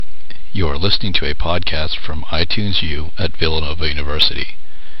You are listening to a podcast from iTunes U at Villanova University.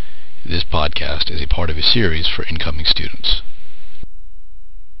 This podcast is a part of a series for incoming students.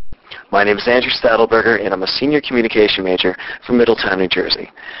 My name is Andrew Stadelberger, and I'm a senior communication major from Middletown, New Jersey.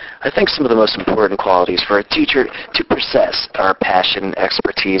 I think some of the most important qualities for a teacher to possess are passion,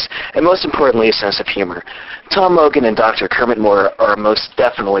 expertise, and most importantly, a sense of humor. Tom Mogan and Dr. Kermit Moore are most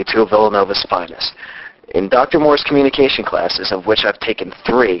definitely two of Villanova's finest. In Dr. Moore's communication classes, of which I've taken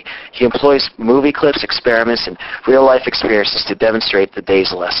 3, he employs movie clips, experiments, and real-life experiences to demonstrate the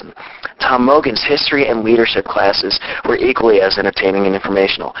day's lesson. Tom Mogan's history and leadership classes were equally as entertaining and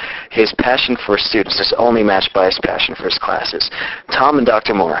informational. His passion for students is only matched by his passion for his classes. Tom and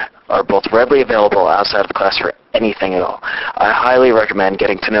Dr. Moore are both readily available outside of the class for anything at all. I highly recommend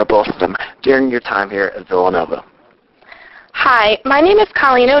getting to know both of them during your time here at Villanova. Hi, my name is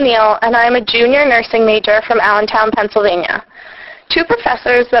Colleen O'Neill, and I am a junior nursing major from Allentown, Pennsylvania. 2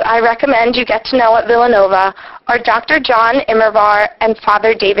 professors that I recommend you get to know at Villanova are Dr. John Immervar and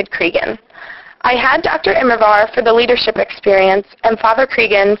Father David Cregan. I had Dr. Immervar for the leadership experience and Father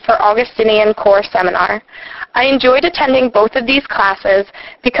Cregan for Augustinian Core Seminar. I enjoyed attending both of these classes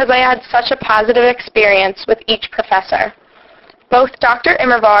because I had such a positive experience with each professor. Both Dr.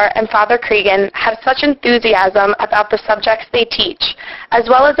 Immervar and Father Cregan have such enthusiasm about the subjects they teach, as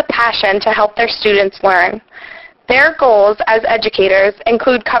well as a passion to help their students learn. Their goals as educators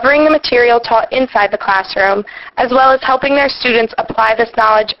include covering the material taught inside the classroom, as well as helping their students apply this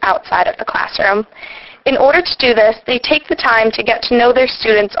knowledge outside of the classroom. In order to do this, they take the time to get to know their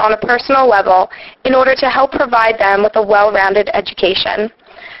students on a personal level in order to help provide them with a well-rounded education.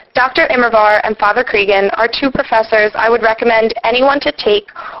 Dr. Immervar and Father Cregan are 2 professors I would recommend anyone to take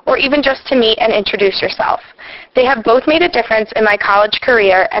or even just to meet and introduce yourself. They have both made a difference in my college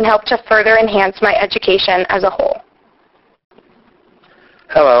career and helped to further enhance my education as a whole.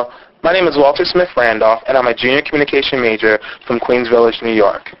 Hello, my name is Walter Smith Randolph, and I'm a junior communication major from Queens Village, New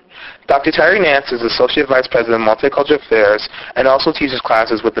York. Dr. Terry Nance is Associate Vice President of Multicultural Affairs and also teaches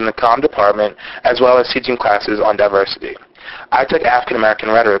classes within the Comm Department as well as teaching classes on diversity. I took African American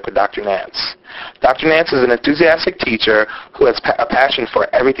rhetoric with Dr. Nance. Dr. Nance is an enthusiastic teacher who has a passion for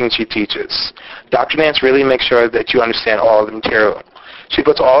everything she teaches. Dr. Nance really makes sure that you understand all of the material. She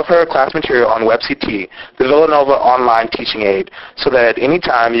puts all of her class material on WebCT, the Villanova online teaching aid, so that at any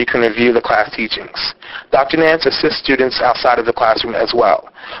time you can review the class teachings. Dr. Nance assists students outside of the classroom as well.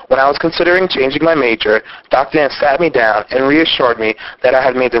 When I was considering changing my major, Dr. Nance sat me down and reassured me that I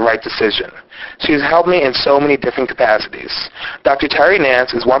had made the right decision. She has helped me in so many different capacities. Dr. Terry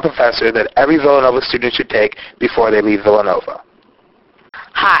Nance is one professor that every Villanova student should take before they leave Villanova.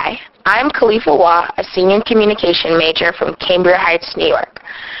 Hi, I'm Khalifa Wah, a senior communication major from Cambria Heights, New York.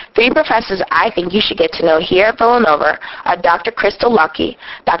 3 professors I think you should get to know here at Villanova are Dr. Crystal Lucky,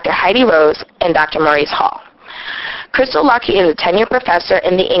 Dr. Heidi Rose, and Dr. Maurice Hall. Crystal Lucky is a tenured professor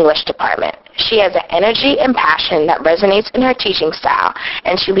in the English department. She has an energy and passion that resonates in her teaching style,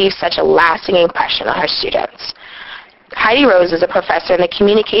 and she leaves such a lasting impression on her students. Heidi Rose is a professor in the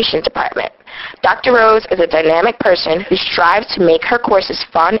communications department. Dr. Rose is a dynamic person who strives to make her courses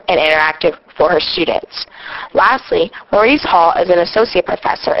fun and interactive for her students. Lastly, Maurice Hall is an associate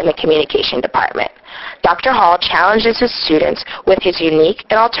professor in the communication department. Dr. Hall challenges his students with his unique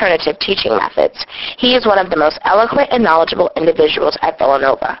and alternative teaching methods. He is one of the most eloquent and knowledgeable individuals at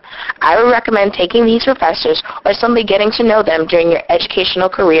Villanova. I would recommend taking these professors or simply getting to know them during your educational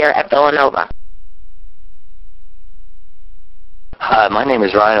career at Villanova. Hi, my name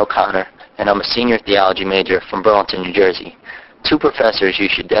is Ryan O'Connor, and I'm a senior theology major from Burlington, New Jersey. 2 professors you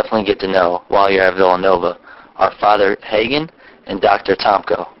should definitely get to know while you're at Villanova are Father Hagen and Dr.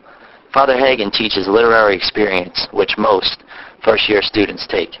 Tomko. Father Hagen teaches literary experience, which most first-year students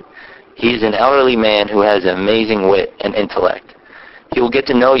take. He is an elderly man who has amazing wit and intellect. He will get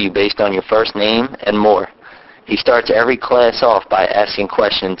to know you based on your first name and more. He starts every class off by asking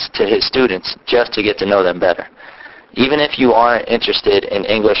questions to his students just to get to know them better. Even if you aren't interested in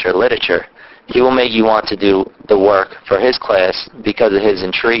English or literature, he will make you want to do the work for his class because of his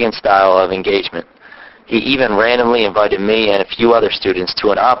intriguing style of engagement. He even randomly invited me and a few other students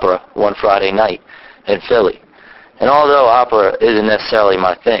to an opera one Friday night in Philly. And although opera isn't necessarily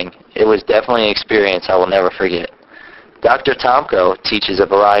my thing, it was definitely an experience I will never forget. Dr. Tomko teaches a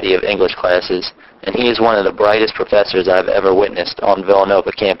variety of English classes, and he is one of the brightest professors I've ever witnessed on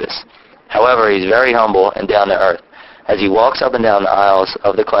Villanova campus. However, he's very humble and down to earth, as he walks up and down the aisles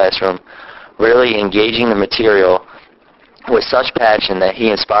of the classroom, really engaging the material with such passion that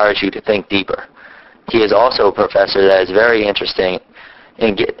he inspires you to think deeper. He is also a professor that is very interested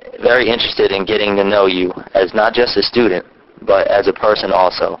in getting to know you as not just a student, but as a person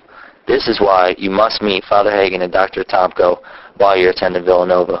also. This is why you must meet Father Hagen and Dr. Tomko while you're attending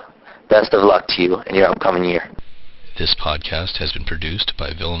Villanova. Best of luck to you in your upcoming year. This podcast has been produced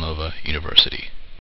by Villanova University.